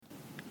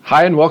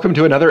Hi, and welcome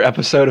to another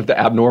episode of the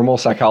Abnormal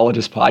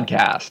Psychologist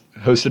Podcast,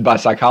 hosted by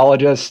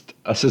psychologist,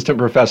 assistant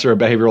professor of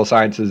behavioral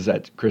sciences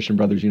at Christian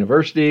Brothers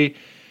University,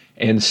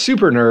 and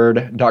super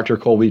nerd, Dr.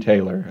 Colby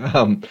Taylor.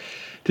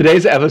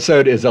 Today's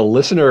episode is a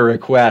listener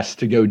request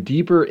to go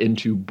deeper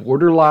into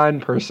borderline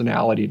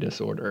personality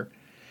disorder.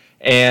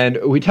 And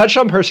we touched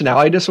on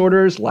personality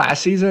disorders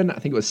last season. I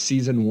think it was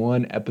season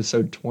 1,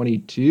 episode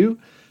 22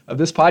 of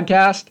this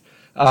podcast.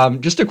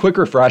 Just a quick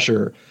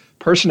refresher.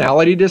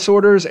 Personality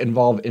disorders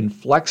involve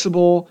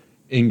inflexible,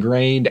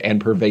 ingrained,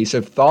 and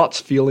pervasive thoughts,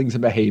 feelings,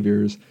 and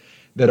behaviors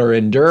that are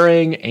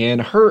enduring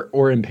and hurt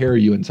or impair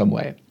you in some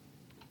way,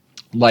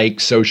 like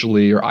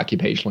socially or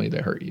occupationally they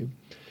hurt you.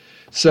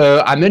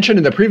 So I mentioned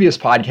in the previous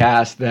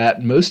podcast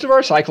that most of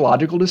our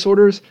psychological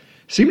disorders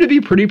seem to be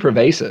pretty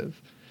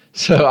pervasive.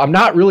 So I'm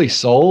not really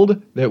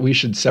sold that we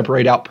should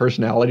separate out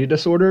personality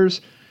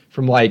disorders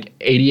from like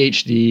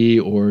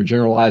ADHD or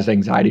generalized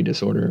anxiety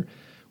disorder,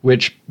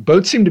 which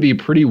both seem to be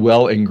pretty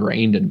well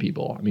ingrained in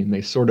people. I mean,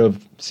 they sort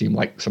of seem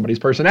like somebody's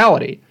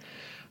personality.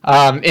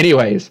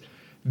 Anyways,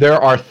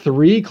 there are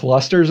 3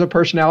 clusters of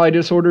personality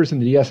disorders in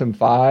the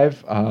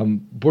DSM-5.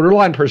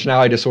 Borderline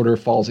personality disorder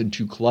falls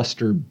into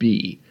cluster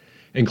B.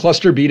 And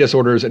cluster B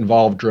disorders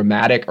involve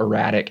dramatic,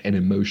 erratic, and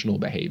emotional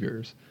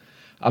behaviors.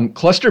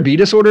 Cluster B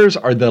disorders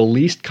are the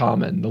least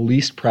common, the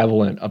least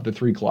prevalent of the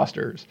 3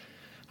 clusters.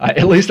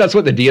 At least that's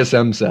what the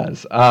DSM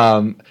says.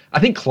 I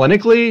think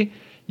clinically,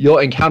 you'll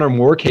encounter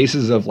more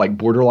cases of like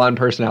borderline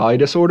personality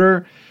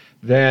disorder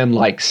than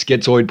like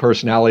schizoid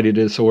personality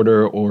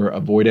disorder or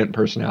avoidant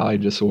personality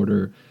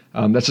disorder.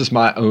 That's just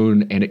my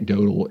own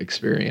anecdotal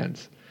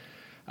experience.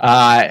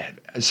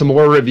 Some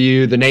more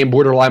review. The name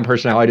borderline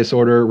personality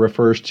disorder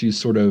refers to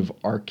sort of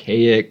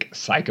archaic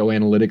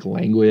psychoanalytic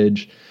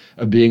language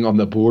of being on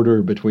the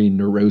border between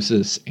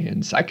neurosis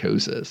and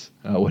psychosis,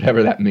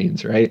 whatever that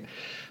means, right?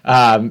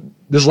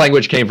 This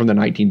language came from the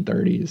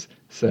 1930s,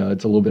 so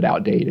it's a little bit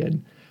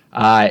outdated.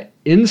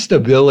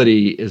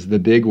 Instability is the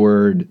big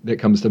word that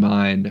comes to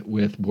mind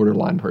with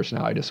borderline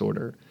personality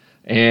disorder.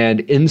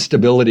 And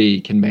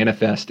instability can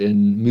manifest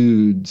in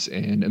moods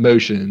and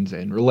emotions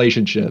and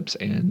relationships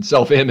and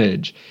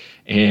self-image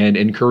and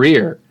in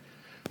career.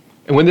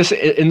 And when this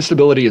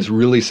instability is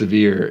really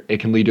severe, it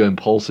can lead to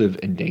impulsive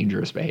and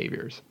dangerous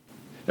behaviors.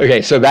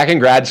 Okay, so back in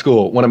grad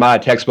school, one of my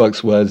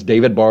textbooks was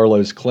David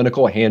Barlow's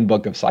Clinical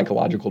Handbook of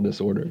Psychological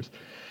Disorders.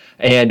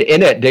 And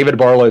in it, David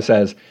Barlow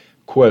says,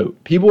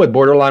 quote, people with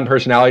borderline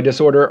personality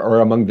disorder are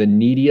among the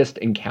neediest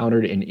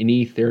encountered in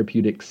any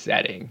therapeutic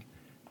setting,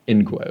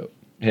 end quote.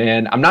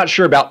 And I'm not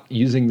sure about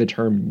using the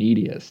term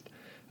neediest.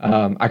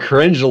 I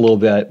cringed a little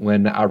bit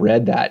when I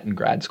read that in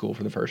grad school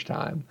for the first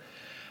time.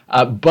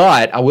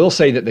 But I will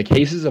say that the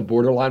cases of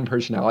borderline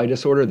personality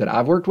disorder that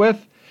I've worked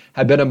with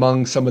have been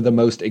among some of the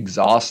most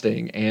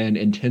exhausting and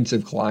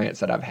intensive clients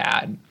that I've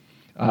had.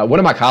 One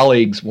of my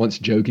colleagues once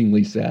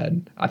jokingly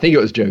said, I think it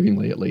was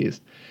jokingly at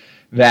least,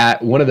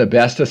 that one of the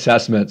best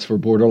assessments for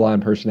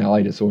borderline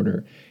personality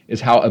disorder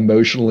is how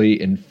emotionally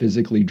and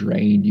physically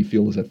drained you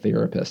feel as a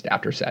therapist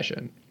after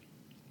session.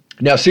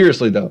 Now,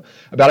 seriously though,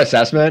 about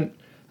assessment,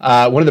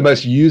 one of the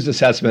most used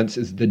assessments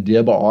is the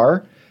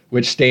DIB-R,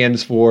 which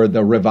stands for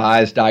the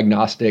Revised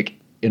Diagnostic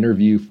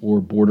Interview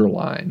for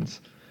Borderlines,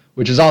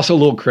 which is also a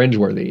little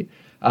cringeworthy,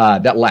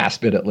 that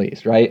last bit at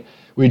least, right?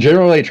 We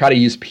generally try to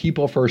use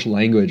people-first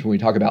language when we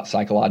talk about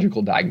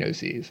psychological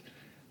diagnoses,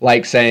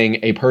 like saying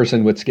a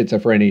person with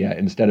schizophrenia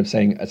instead of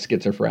saying a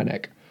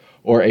schizophrenic,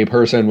 or a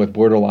person with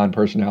borderline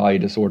personality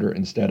disorder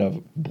instead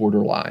of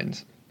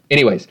borderlines.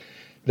 Anyways,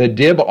 the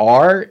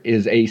DIB-R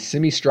is a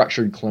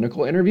semi-structured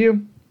clinical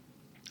interview.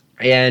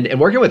 And in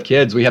working with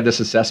kids, we have this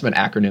assessment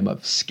acronym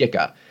of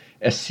SCICA,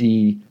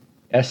 S-C-I-C-A,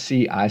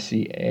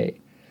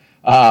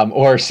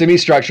 or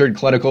semi-structured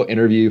clinical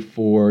interview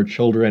for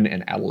children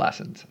and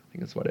adolescents. I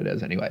think that's what it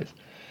is anyways.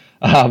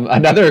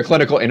 Another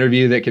clinical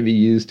interview that can be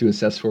used to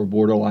assess for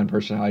borderline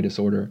personality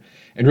disorder,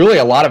 and really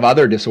a lot of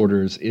other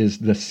disorders, is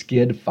the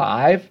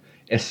SCID-5,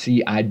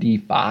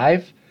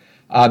 SCID-5.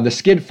 The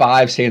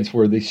SCID-5 stands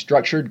for the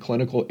Structured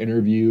Clinical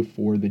Interview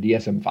for the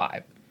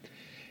DSM-5.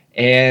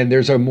 And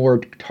there's a more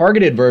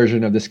targeted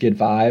version of the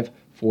SCID-5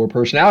 for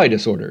personality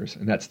disorders,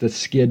 and that's the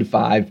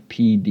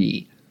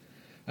SCID-5-PD.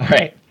 All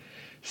right.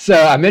 So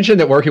I mentioned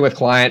that working with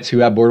clients who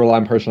have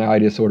borderline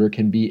personality disorder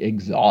can be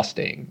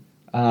exhausting.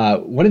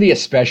 One of the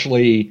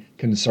especially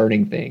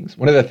concerning things,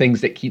 one of the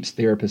things that keeps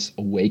therapists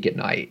awake at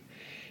night,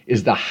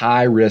 is the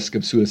high risk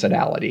of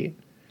suicidality.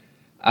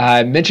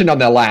 I mentioned on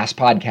the last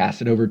podcast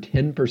that over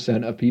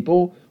 10% of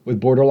people with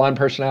borderline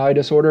personality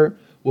disorder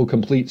will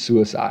complete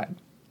suicide.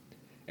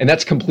 And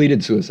that's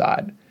completed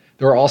suicide.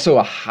 There are also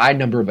a high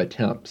number of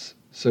attempts.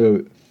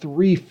 So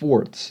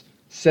 3/4,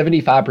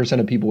 75%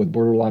 of people with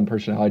borderline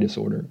personality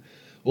disorder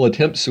will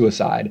attempt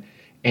suicide.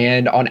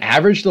 And on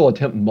average, they'll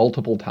attempt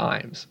multiple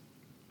times.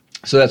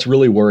 So that's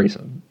really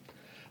worrisome.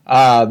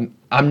 I'm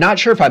not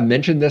sure if I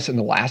mentioned this in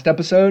the last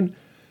episode,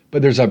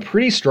 but there's a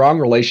pretty strong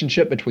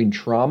relationship between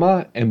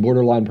trauma and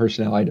borderline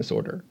personality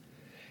disorder.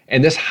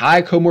 And this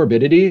high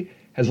comorbidity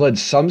has led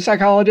some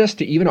psychologists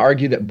to even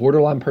argue that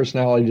borderline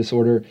personality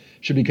disorder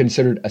should be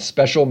considered a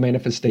special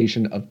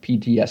manifestation of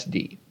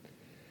PTSD.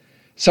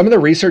 Some of the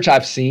research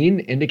I've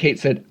seen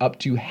indicates that up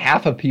to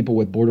half of people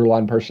with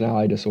borderline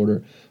personality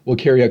disorder will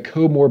carry a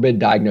comorbid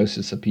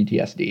diagnosis of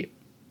PTSD.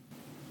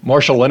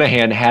 Marsha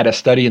Linehan had a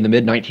study in the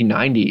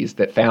mid-1990s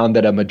that found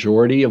that a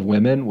majority of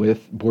women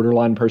with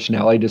borderline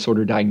personality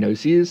disorder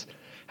diagnoses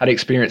had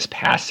experienced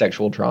past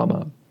sexual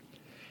trauma.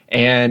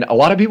 And a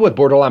lot of people with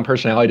borderline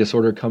personality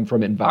disorder come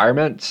from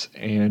environments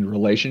and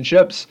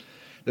relationships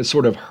that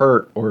sort of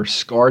hurt or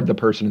scarred the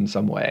person in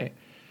some way.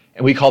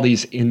 And we call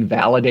these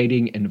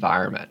invalidating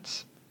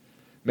environments.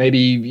 Maybe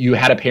you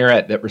had a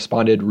parent that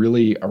responded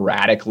really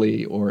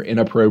erratically or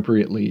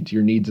inappropriately to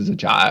your needs as a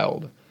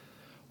child.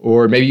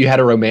 Or maybe you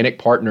had a romantic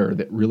partner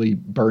that really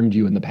burned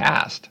you in the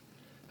past.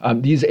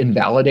 These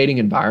invalidating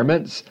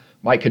environments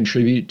might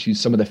contribute to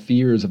some of the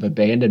fears of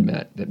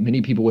abandonment that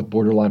many people with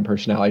borderline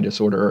personality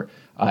disorder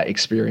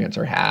experience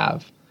or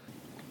have.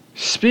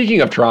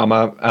 Speaking of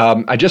trauma,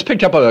 I just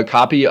picked up a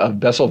copy of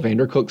Bessel van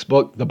der Kolk's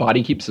book, The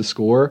Body Keeps the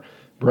Score,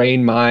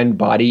 Brain, Mind,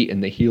 Body,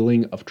 and the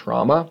Healing of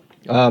Trauma.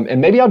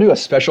 And maybe I'll do a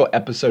special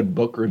episode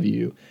book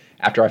review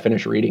after I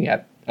finish reading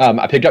it.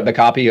 I picked up the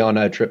copy on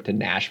a trip to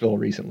Nashville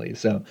recently.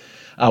 So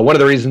one of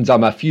the reasons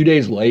I'm a few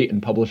days late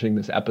in publishing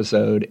this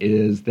episode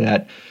is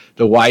that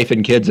the wife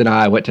and kids and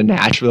I went to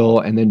Nashville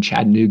and then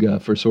Chattanooga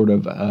for sort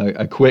of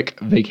a quick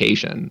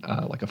vacation,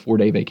 like a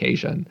 4-day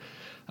vacation.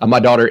 My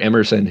daughter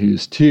Emerson,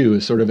 who's 2,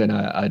 is sort of in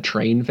a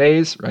train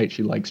phase, right?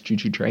 She likes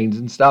choo-choo trains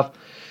and stuff.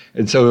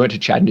 And so we went to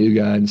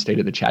Chattanooga and stayed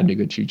at the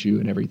Chattanooga choo-choo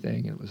and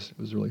everything. It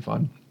was really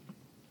fun.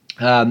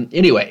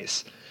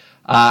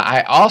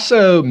 I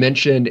also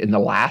mentioned in the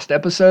last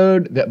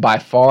episode that by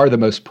far the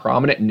most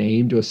prominent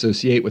name to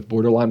associate with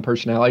borderline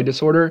personality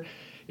disorder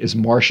is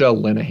Marsha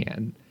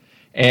Linehan.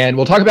 And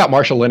we'll talk about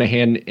Marsha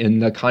Linehan in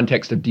the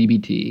context of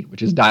DBT,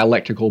 which is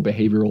dialectical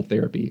behavioral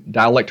therapy.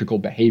 Dialectical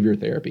behavior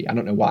therapy. I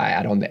don't know why I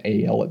add on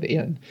the AL at the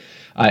end.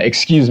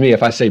 Excuse me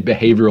if I say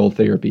behavioral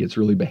therapy. It's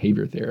really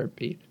behavior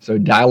therapy. So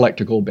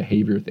dialectical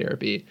behavior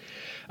therapy.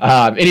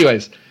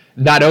 Anyways,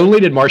 not only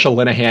did Marsha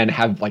Linehan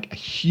have like a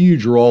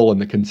huge role in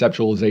the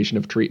conceptualization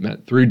of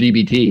treatment through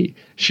DBT,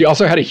 she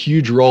also had a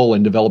huge role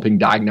in developing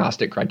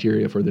diagnostic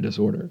criteria for the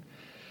disorder.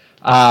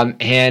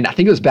 And I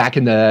think it was back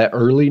in the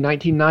early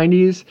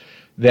 1990s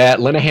that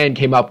Linehan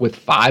came up with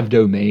 5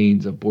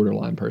 domains of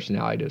borderline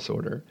personality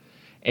disorder.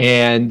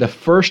 And the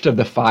first of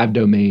the 5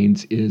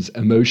 domains is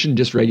emotion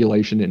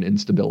dysregulation and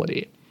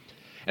instability.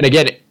 And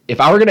again, if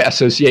I were going to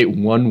associate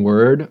one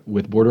word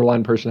with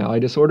borderline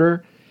personality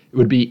disorder, it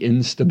would be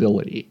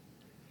instability.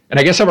 And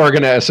I guess if I were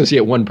going to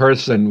associate one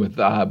person with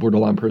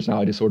borderline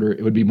personality disorder,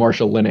 it would be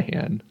Marsha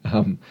Linehan.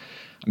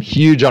 I'm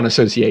huge on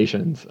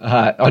associations.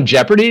 On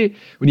Jeopardy,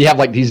 when you have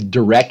like these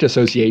direct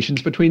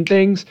associations between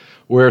things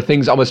where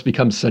things almost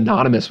become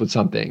synonymous with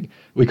something,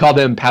 we call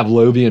them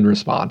Pavlovian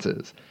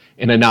responses,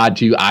 in a nod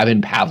to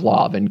Ivan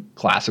Pavlov and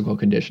classical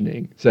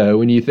conditioning. So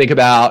when you think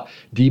about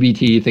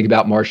DBT, think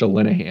about Marsha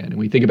Linehan. And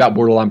when you think about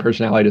borderline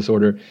personality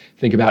disorder,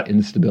 think about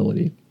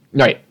instability.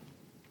 All right.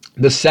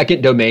 The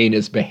second domain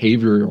is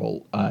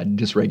behavioral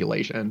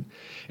dysregulation.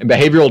 And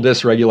behavioral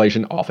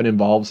dysregulation often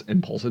involves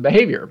impulsive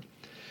behavior.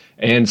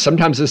 And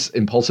sometimes this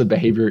impulsive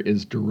behavior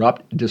is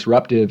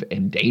disruptive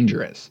and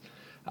dangerous.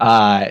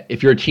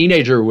 If you're a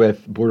teenager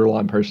with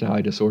borderline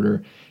personality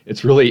disorder,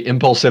 it's really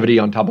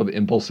impulsivity on top of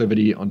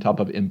impulsivity on top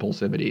of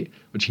impulsivity,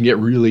 which can get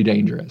really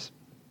dangerous.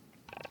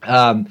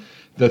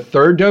 The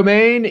third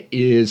domain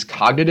is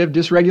cognitive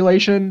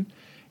dysregulation.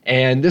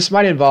 And this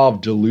might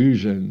involve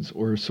delusions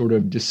or sort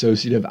of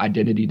dissociative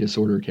identity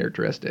disorder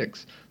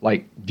characteristics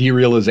like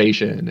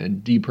derealization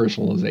and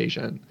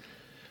depersonalization.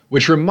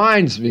 Which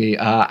reminds me,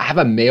 I have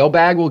a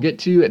mailbag we'll get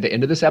to at the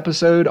end of this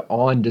episode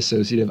on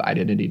dissociative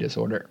identity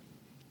disorder.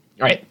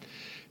 All right,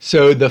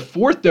 so the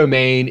fourth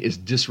domain is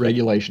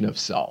dysregulation of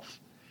self.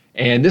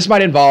 And this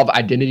might involve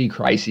identity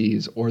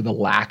crises or the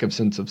lack of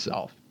sense of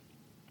self.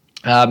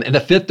 And the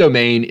fifth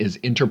domain is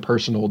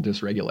interpersonal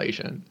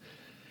dysregulation.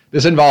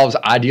 This involves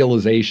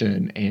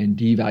idealization and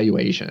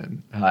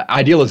devaluation.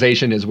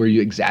 Idealization is where you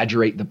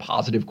exaggerate the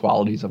positive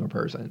qualities of a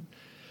person.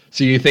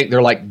 So you think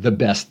they're like the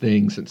best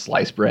thing since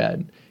sliced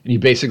bread, and you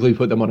basically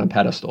put them on a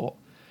pedestal.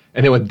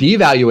 And then with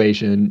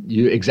devaluation,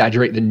 you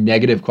exaggerate the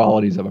negative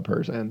qualities of a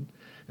person.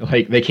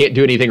 Like they can't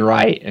do anything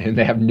right, and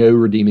they have no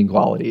redeeming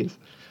qualities.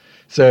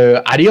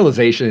 So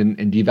idealization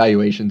and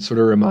devaluation sort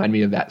of remind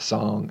me of that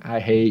song, I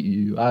Hate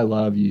You, I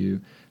Love You,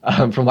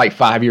 from like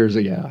 5 years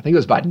ago. I think it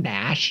was by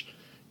Nash,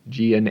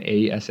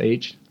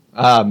 Gnash.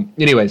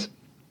 Anyways,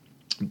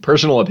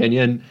 personal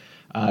opinion,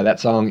 that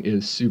song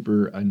is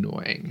super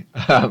annoying.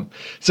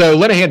 So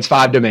Linehan's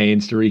 5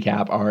 domains, to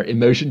recap, are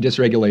emotion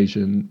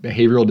dysregulation,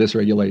 behavioral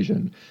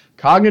dysregulation,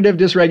 cognitive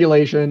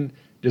dysregulation,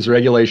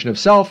 dysregulation of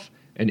self,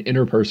 and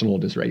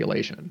interpersonal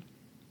dysregulation.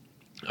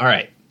 All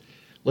right,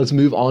 let's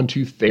move on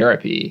to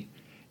therapy.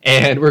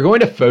 And we're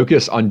going to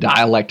focus on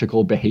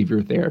dialectical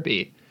behavior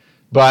therapy.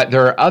 But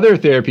there are other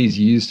therapies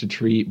used to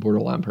treat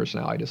borderline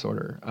personality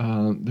disorder.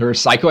 There are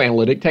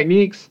psychoanalytic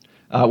techniques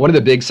One of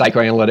the big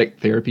psychoanalytic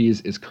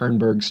therapies is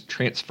Kernberg's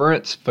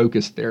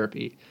transference-focused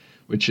therapy,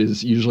 which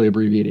is usually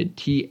abbreviated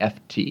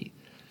TFT.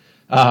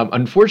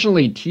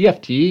 Unfortunately,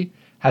 TFT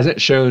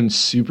hasn't shown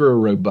super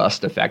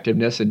robust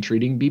effectiveness in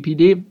treating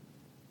BPD.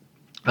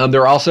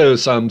 There are also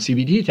some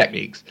CBT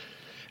techniques.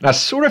 And I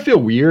sort of feel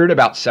weird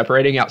about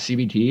separating out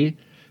CBT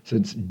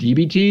since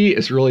DBT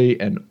is really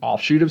an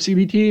offshoot of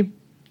CBT.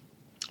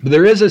 But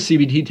there is a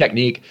CBT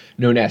technique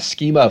known as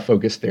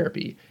schema-focused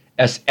therapy,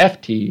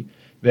 SFT,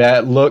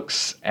 that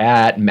looks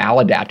at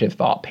maladaptive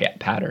thought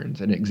patterns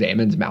and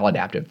examines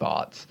maladaptive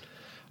thoughts.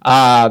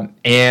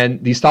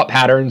 And these thought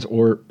patterns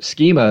or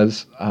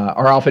schemas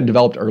are often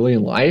developed early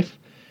in life,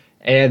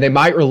 and they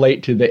might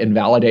relate to the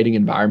invalidating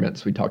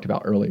environments we talked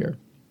about earlier.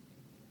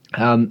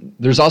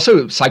 There's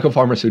also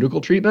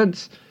psychopharmaceutical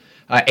treatments.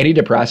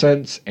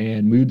 Antidepressants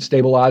and mood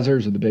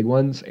stabilizers are the big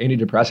ones.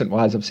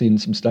 Antidepressant-wise, I've seen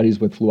some studies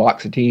with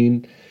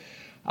fluoxetine.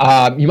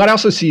 You might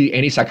also see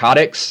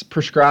antipsychotics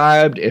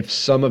prescribed if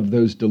some of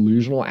those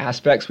delusional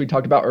aspects we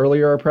talked about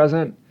earlier are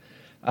present.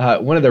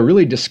 One of the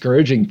really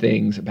discouraging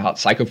things about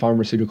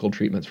psychopharmaceutical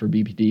treatments for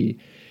BPD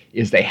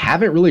is they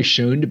haven't really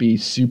shown to be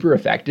super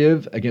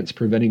effective against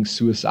preventing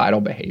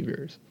suicidal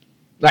behaviors.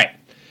 All right,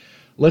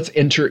 let's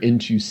enter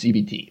into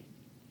CBT.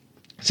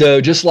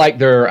 So just like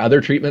there are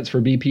other treatments for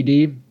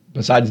BPD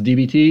besides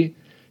DBT,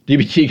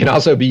 DBT can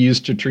also be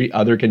used to treat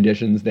other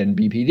conditions than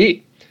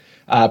BPD,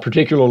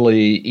 particularly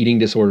eating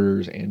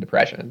disorders and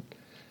depression.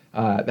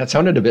 That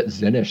sounded a bit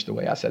Zen-ish the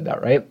way I said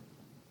that, right?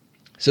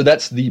 So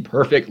that's the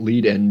perfect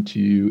lead-in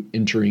to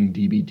entering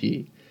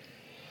DBT.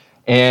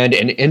 And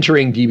in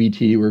entering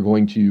DBT, we're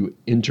going to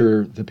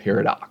enter the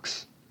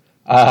paradox.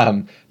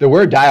 The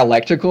word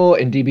dialectical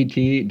in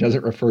DBT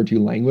doesn't refer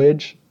to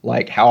language,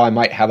 like how I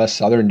might have a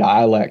Southern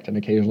dialect and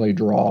occasionally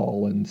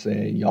drawl and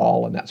say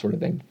y'all and that sort of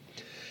thing.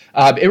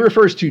 It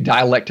refers to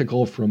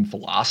dialectical from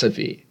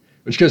philosophy,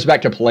 which goes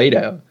back to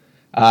Plato.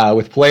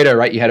 With Plato,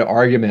 right, you had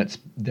arguments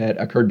that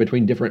occurred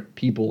between different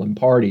people and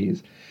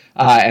parties.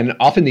 And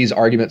often these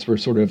arguments were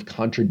sort of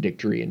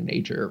contradictory in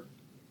nature.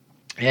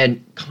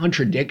 And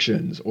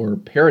contradictions or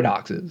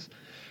paradoxes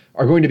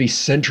are going to be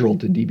central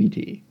to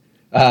DBT.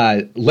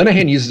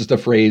 Linehan uses the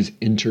phrase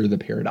enter the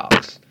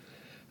paradox.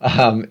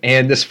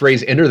 And this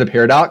phrase enter the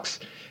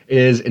paradox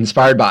is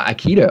inspired by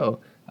Aikido,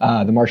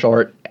 the martial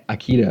art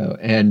Aikido.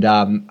 And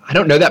I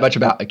don't know that much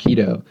about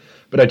Aikido,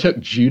 but I took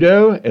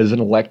judo as an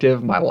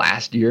elective my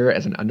last year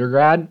as an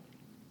undergrad.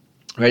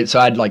 Right, so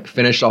I'd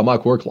finished all my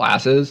core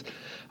classes,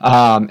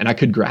 and I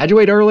could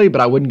graduate early, but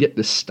I wouldn't get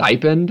the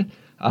stipend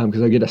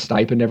because I get a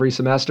stipend every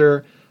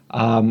semester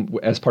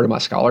as part of my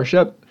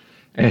scholarship.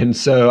 And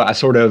so I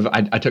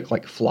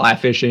took fly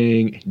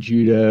fishing,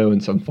 judo,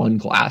 and some fun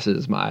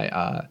classes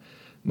my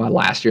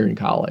last year in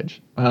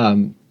college.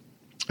 And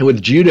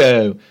with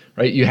judo,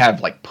 right, you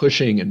have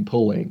pushing and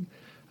pulling,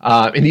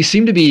 and these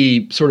seem to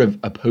be sort of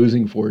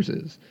opposing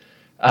forces.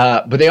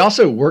 But they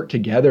also work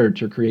together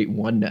to create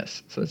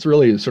oneness. So it's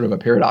really sort of a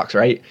paradox,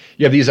 right?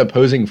 You have these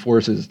opposing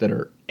forces that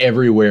are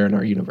everywhere in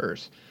our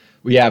universe.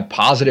 We have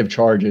positive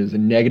charges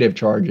and negative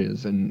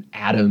charges and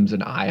atoms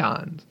and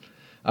ions.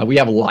 We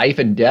have life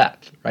and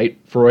death, right?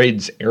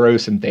 Freud's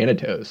Eros and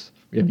Thanatos.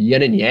 We have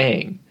yin and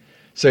yang.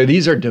 So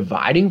these are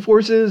dividing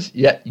forces,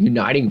 yet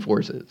uniting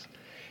forces.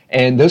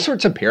 And those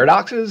sorts of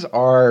paradoxes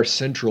are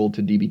central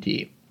to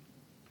DBT.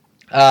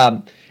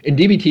 In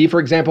DBT, for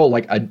example,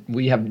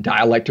 we have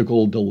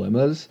dialectical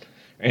dilemmas,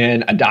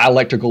 and a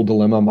dialectical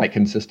dilemma might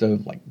consist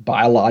of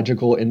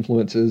biological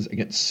influences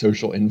against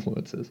social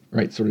influences,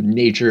 right? Sort of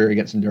nature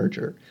against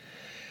nurture.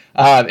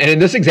 And in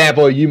this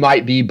example, you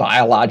might be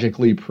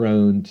biologically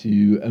prone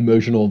to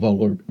emotional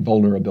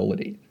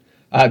vulnerability.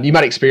 You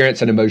might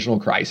experience an emotional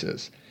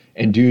crisis,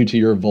 and due to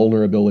your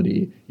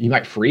vulnerability, you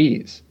might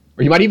freeze,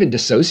 or you might even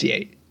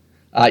dissociate.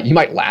 You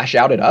might lash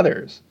out at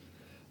others.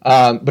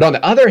 But on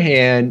the other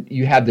hand,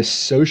 you have the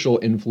social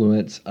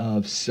influence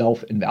of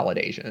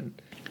self-invalidation.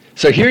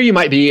 So here you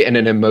might be in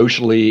an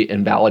emotionally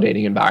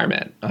invalidating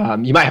environment.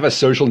 You might have a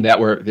social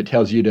network that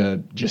tells you to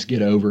just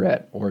get over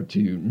it or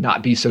to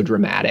not be so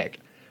dramatic.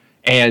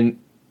 And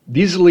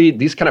these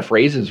kind of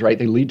phrases, right,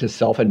 they lead to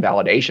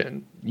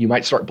self-invalidation. You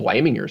might start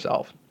blaming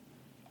yourself.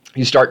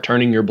 You start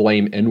turning your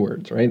blame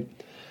inwards, right?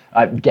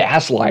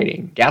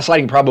 Gaslighting.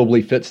 Gaslighting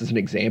probably fits as an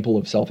example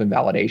of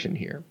self-invalidation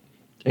here.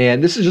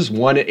 And this is just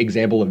one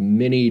example of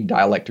many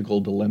dialectical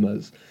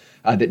dilemmas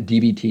that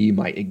DBT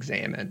might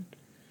examine.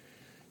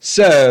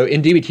 So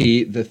in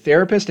DBT, the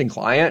therapist and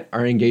client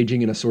are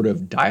engaging in a sort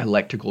of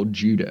dialectical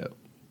judo.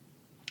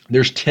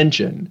 There's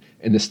tension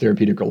in this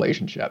therapeutic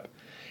relationship,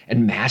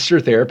 and master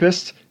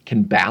therapists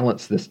can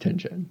balance this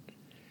tension.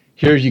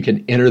 Here you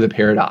can enter the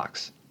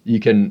paradox. You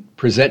can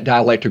present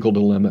dialectical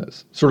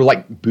dilemmas, sort of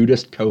like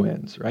Buddhist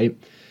koans, right?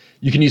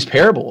 You can use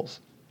parables.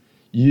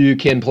 You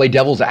can play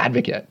devil's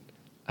advocate.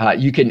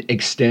 You can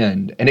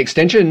extend. And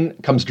extension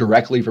comes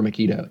directly from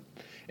Aikido.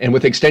 And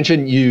with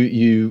extension,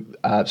 you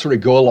sort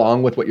of go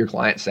along with what your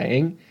client's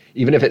saying,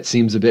 even if it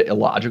seems a bit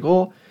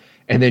illogical.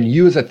 And then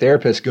you as a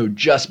therapist go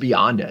just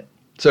beyond it.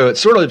 So it's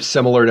sort of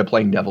similar to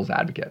playing devil's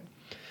advocate.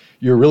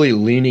 You're really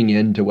leaning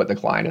into what the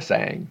client is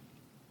saying.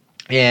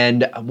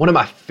 And one of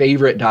my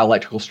favorite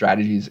dialectical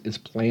strategies is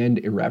planned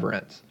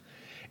irreverence.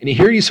 And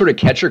here you sort of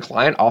catch your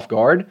client off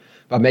guard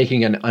by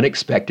making an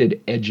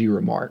unexpected, edgy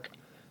remark.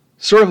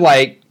 Sort of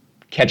like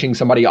catching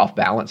somebody off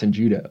balance in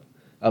judo,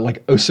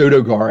 like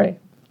Osotogari.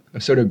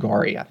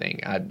 Osotogari, I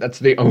think. That's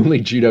the only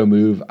judo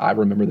move I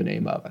remember the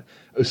name of.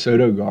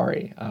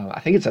 Osotogari. I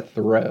think it's a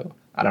throw.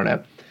 I don't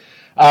know.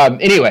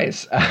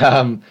 Anyways,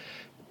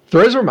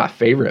 throws were my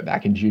favorite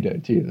back in judo,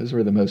 too. Those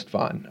were the most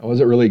fun. I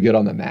wasn't really good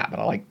on the mat, but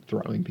I like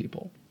throwing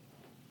people.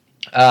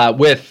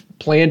 With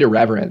planned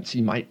irreverence,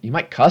 you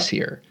might cuss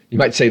here. You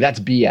might say, that's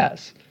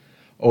BS.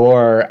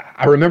 Or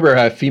I remember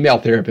a female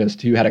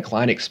therapist who had a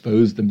client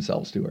expose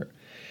themselves to her.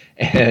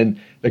 And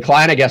the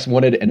client, I guess,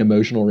 wanted an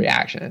emotional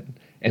reaction.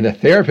 And the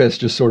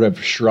therapist just sort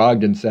of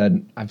shrugged and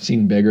said, I've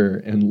seen bigger,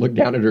 and looked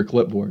down at her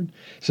clipboard.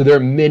 So there are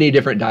many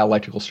different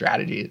dialectical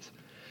strategies.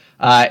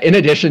 In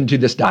addition to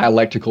this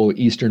dialectical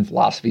Eastern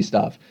philosophy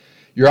stuff,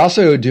 you're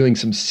also doing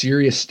some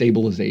serious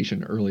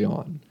stabilization early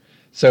on.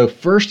 So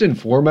first and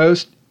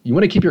foremost, you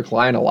want to keep your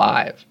client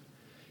alive.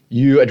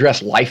 You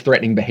address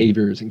life-threatening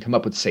behaviors and come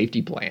up with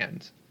safety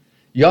plans.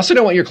 You also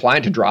don't want your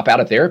client to drop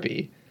out of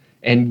therapy.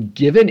 And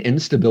given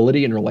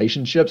instability in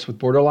relationships with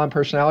borderline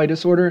personality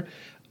disorder,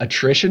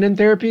 attrition in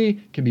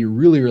therapy can be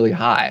really, really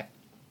high.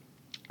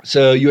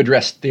 So you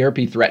address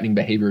therapy-threatening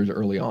behaviors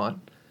early on.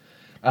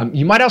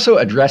 You might also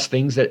address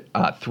things that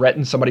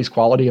threaten somebody's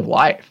quality of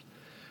life,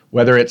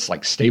 whether it's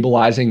like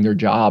stabilizing their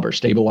job or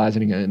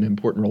stabilizing an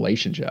important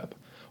relationship,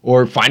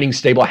 or finding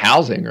stable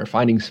housing or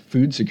finding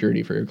food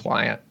security for your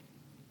client.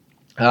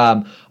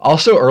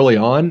 Also early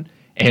on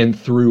and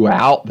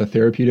throughout the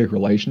therapeutic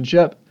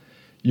relationship,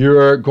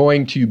 you're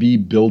going to be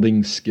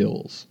building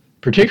skills,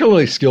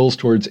 particularly skills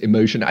towards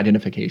emotion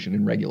identification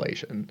and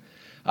regulation.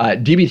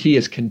 DBT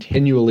is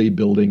continually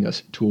building a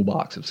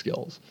toolbox of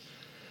skills.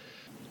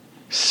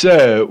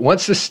 So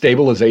once the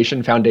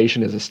stabilization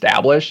foundation is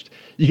established,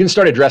 you can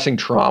start addressing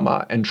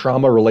trauma and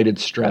trauma-related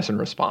stress and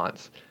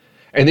response.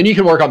 And then you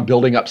can work on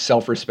building up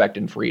self-respect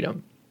and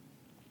freedom.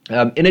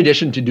 In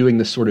addition to doing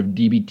this sort of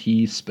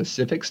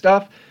DBT-specific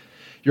stuff,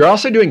 you're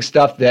also doing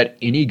stuff that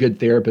any good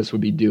therapist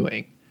would be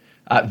doing.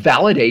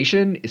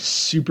 Validation is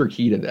super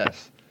key to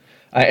this.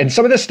 And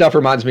some of this stuff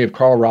reminds me of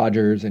Carl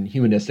Rogers and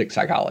humanistic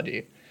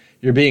psychology.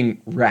 You're being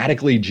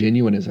radically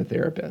genuine as a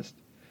therapist.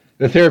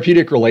 The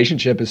therapeutic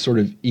relationship is sort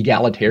of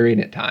egalitarian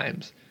at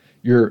times.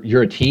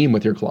 You're a team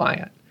with your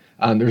client.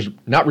 There's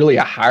not really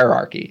a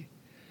hierarchy.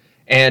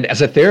 And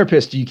as a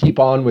therapist, you keep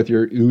on with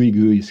your ooey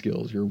gooey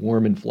skills, your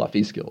warm and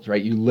fluffy skills,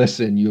 right? You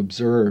listen, you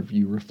observe,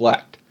 you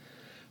reflect.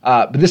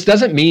 But this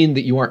doesn't mean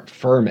that you aren't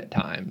firm at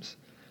times.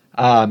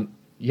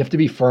 You have to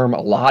be firm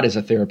a lot as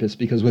a therapist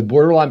because with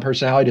borderline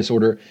personality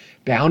disorder,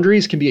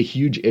 boundaries can be a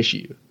huge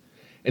issue.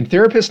 And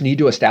therapists need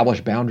to establish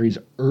boundaries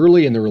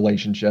early in the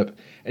relationship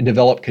and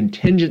develop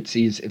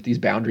contingencies if these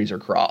boundaries are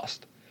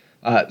crossed.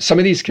 Some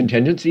of these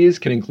contingencies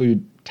can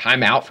include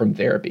time out from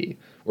therapy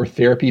or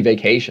therapy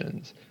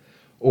vacations.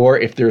 Or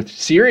if they're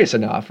serious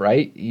enough,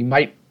 right, you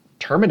might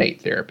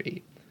terminate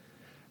therapy.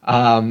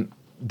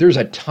 There's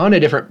a ton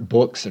of different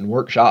books and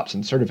workshops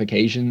and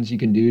certifications you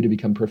can do to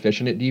become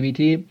proficient at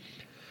DBT.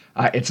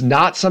 It's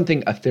not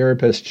something a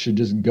therapist should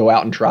just go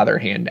out and try their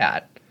hand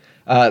at.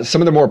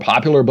 Some of the more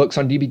popular books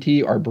on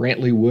DBT are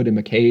Brantley, Wood, and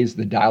McKay's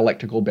The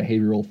Dialectical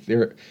Behavior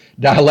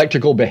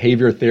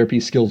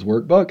Therapy Skills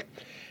Workbook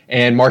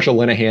and Marsha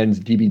Linehan's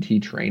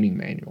DBT Training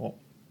Manual.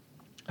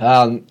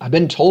 I've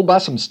been told by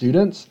some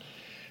students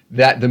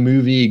that the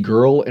movie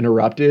Girl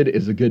Interrupted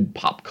is a good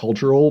pop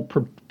cultural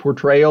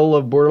portrayal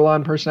of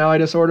borderline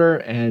personality disorder.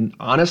 And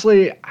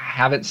honestly, I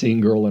haven't seen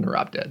Girl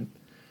Interrupted.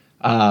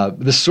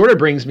 This sort of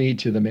brings me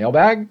to the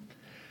mailbag.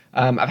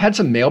 I've had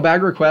some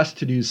mailbag requests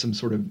to do some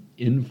sort of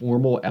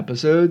informal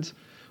episodes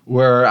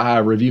where I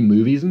review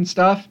movies and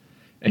stuff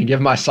and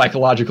give my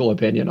psychological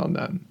opinion on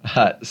them.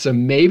 So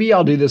maybe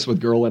I'll do this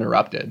with Girl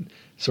Interrupted,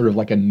 sort of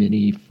like a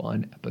mini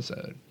fun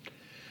episode.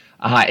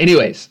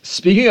 Anyways,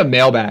 speaking of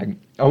mailbag,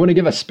 I want to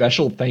give a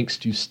special thanks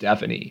to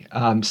Stephanie.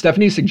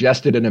 Stephanie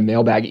suggested in a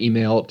mailbag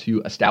email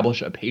to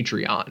establish a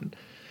Patreon,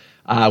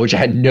 which I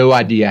had no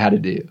idea how to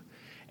do.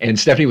 And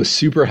Stephanie was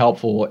super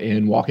helpful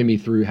in walking me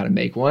through how to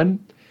make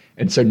one.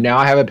 And so now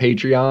I have a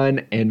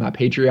Patreon, and my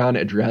Patreon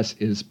address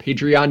is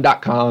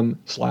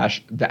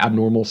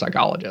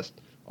patreon.com/theabnormalpsychologist,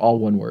 all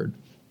one word.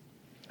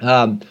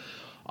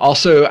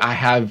 Also, I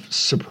have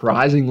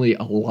surprisingly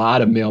a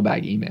lot of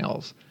mailbag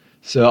emails.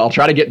 So I'll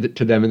try to get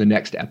to them in the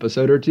next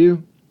episode or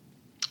two.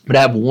 But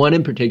I have one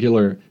in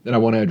particular that I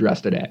want to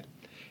address today.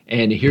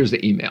 And here's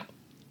the email.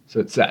 So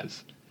it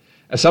says,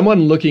 as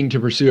someone looking to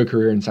pursue a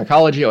career in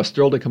psychology, I was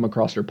thrilled to come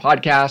across your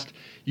podcast.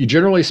 You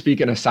generally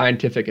speak in a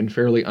scientific and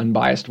fairly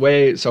unbiased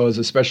way, so I was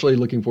especially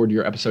looking forward to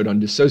your episode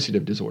on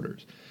dissociative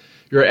disorders.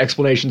 Your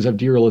explanations of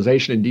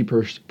derealization and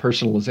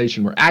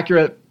depersonalization were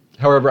accurate.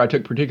 However, I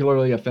took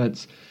particularly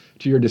offense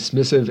to your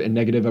dismissive and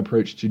negative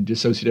approach to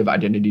dissociative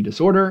identity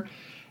disorder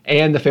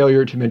and the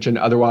failure to mention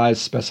otherwise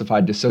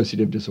specified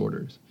dissociative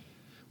disorders.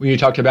 When you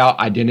talked about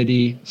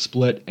identity,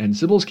 split, and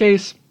Sybil's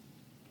case,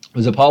 I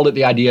was appalled at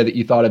the idea that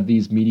you thought of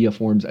these media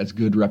forms as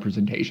good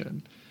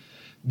representation.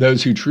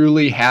 Those who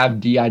truly have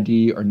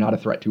DID are not a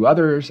threat to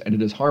others, and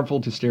it is harmful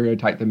to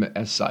stereotype them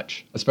as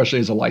such, especially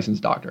as a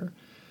licensed doctor.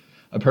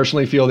 I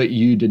personally feel that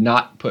you did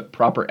not put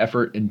proper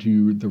effort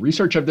into the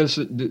research of this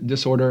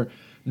disorder,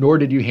 nor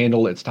did you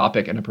handle its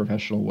topic in a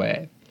professional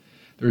way.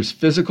 There's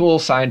physical,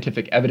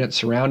 scientific evidence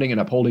surrounding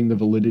and upholding the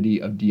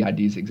validity of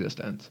DID's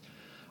existence.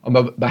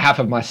 On behalf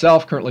of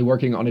myself, currently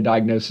working on a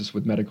diagnosis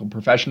with medical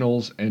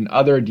professionals and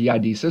other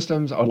DID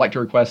systems, I would like to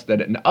request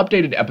that an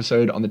updated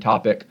episode on the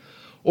topic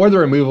or the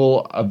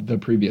removal of the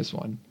previous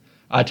one.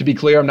 To be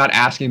clear, I'm not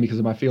asking because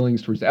of my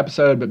feelings towards the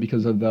episode, but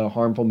because of the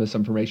harmful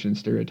misinformation and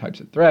stereotypes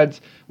it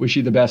threads. Wish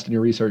you the best in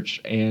your research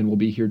and will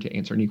be here to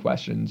answer any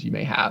questions you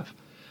may have.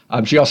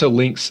 She also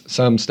links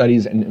some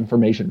studies and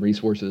information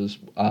resources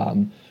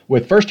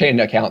with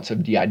firsthand accounts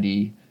of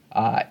DID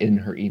in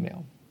her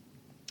email.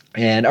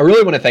 And I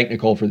really want to thank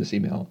Nicole for this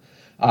email.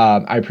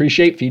 I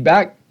appreciate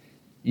feedback,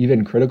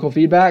 even critical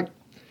feedback,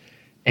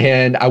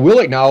 and I will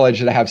acknowledge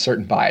that I have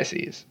certain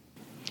biases.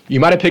 You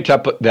might have picked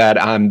up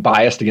that I'm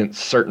biased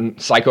against certain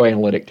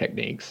psychoanalytic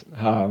techniques.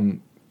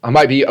 I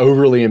might be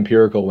overly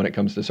empirical when it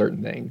comes to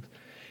certain things.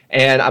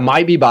 And I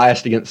might be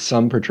biased against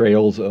some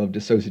portrayals of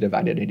dissociative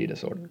identity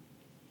disorder.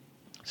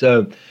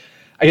 So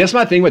I guess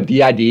my thing with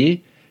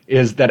DID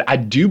is that I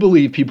do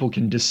believe people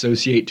can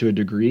dissociate to a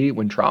degree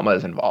when trauma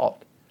is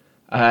involved.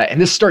 And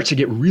this starts to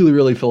get really,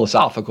 really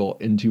philosophical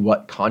into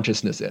what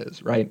consciousness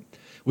is, right?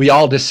 We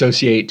all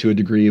dissociate to a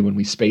degree when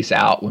we space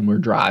out, when we're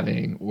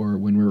driving or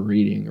when we're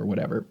reading or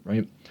whatever,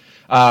 right?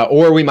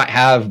 Or we might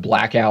have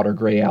blackout or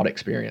gray out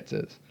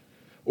experiences.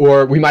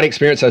 Or we might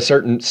experience a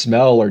certain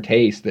smell or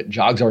taste that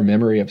jogs our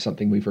memory of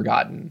something we've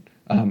forgotten.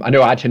 I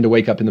know I tend to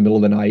wake up in the middle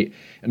of the night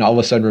and all of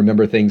a sudden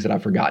remember things that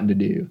I've forgotten to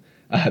do.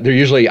 They're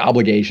usually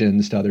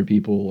obligations to other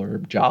people or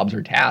jobs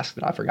or tasks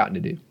that I've forgotten to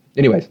do.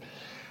 Anyways,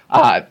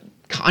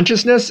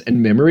 consciousness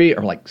and memory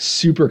are like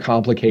super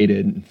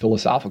complicated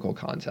philosophical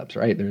concepts,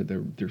 right?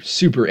 They're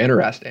super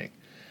interesting.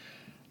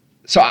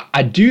 So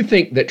I do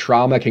think that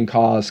trauma can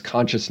cause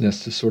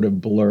consciousness to sort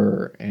of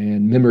blur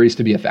and memories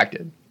to be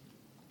affected.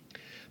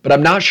 But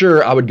I'm not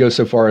sure I would go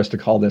so far as to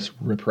call this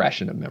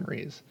repression of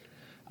memories.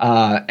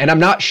 And I'm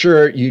not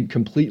sure you'd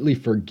completely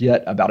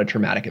forget about a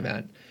traumatic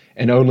event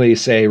and only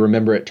say,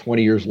 remember it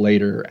 20 years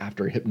later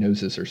after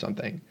hypnosis or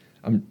something.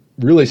 I'm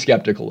really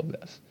skeptical of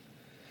this.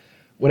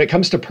 When it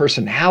comes to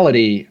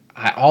personality,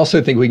 I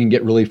also think we can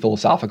get really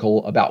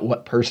philosophical about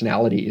what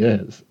personality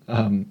is.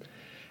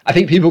 I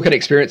think people can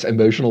experience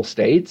emotional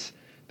states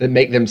that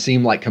make them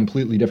seem like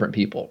completely different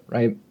people,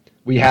 right?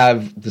 We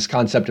have this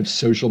concept of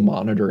social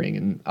monitoring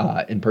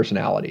in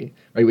personality,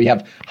 right? We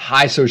have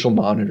high social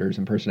monitors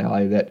in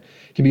personality that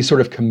can be sort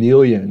of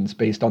chameleons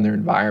based on their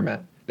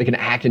environment. They can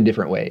act in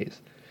different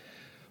ways.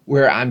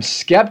 Where I'm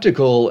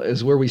skeptical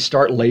is where we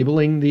start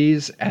labeling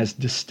these as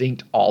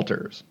distinct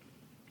alters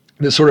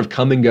that sort of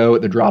come and go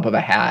at the drop of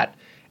a hat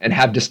and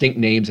have distinct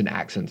names and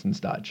accents and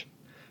such.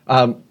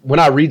 When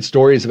I read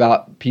stories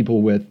about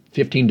people with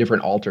 15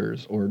 different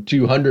alters or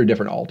 200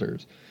 different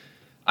alters,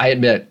 I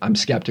admit I'm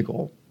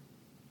skeptical.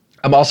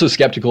 I'm also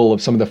skeptical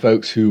of some of the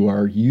folks who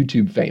are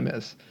YouTube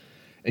famous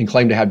and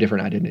claim to have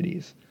different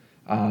identities.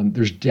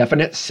 There's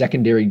definite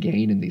secondary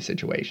gain in these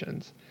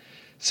situations.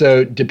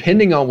 So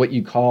depending on what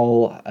you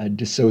call a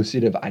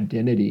dissociative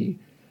identity,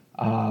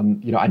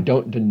 I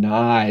don't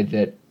deny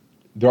that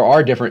there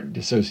are different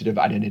dissociative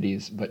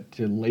identities, but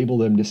to label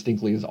them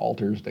distinctly as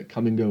alters that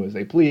come and go as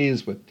they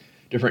please with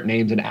different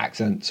names and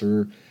accents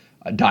or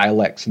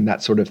dialects and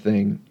that sort of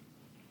thing,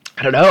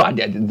 I don't know.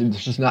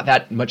 There's just not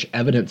that much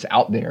evidence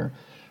out there.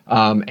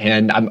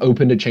 And I'm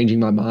open to changing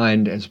my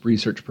mind as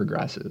research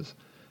progresses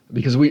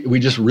because we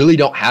just really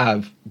don't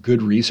have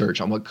good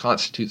research on what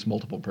constitutes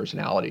multiple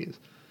personalities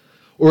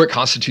or what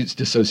constitutes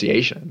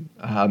dissociation.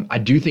 I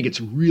do think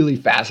it's really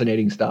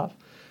fascinating stuff.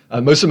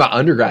 Most of my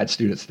undergrad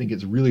students think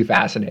it's really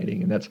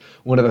fascinating, and that's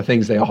one of the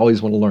things they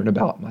always want to learn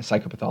about in my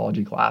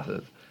psychopathology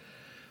classes.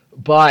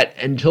 But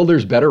until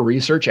there's better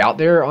research out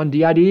there on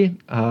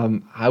DID,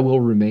 I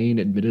will remain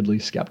admittedly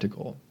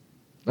skeptical.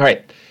 All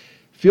right,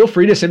 feel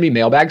free to send me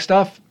mailbag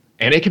stuff,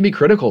 and it can be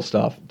critical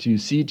stuff, to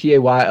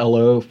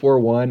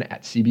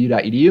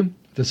ctaylo41@cbu.edu,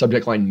 the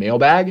subject line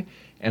mailbag,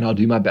 and I'll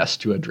do my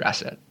best to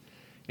address it.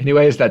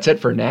 Anyways, that's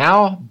it for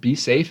now. Be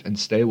safe and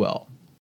stay well.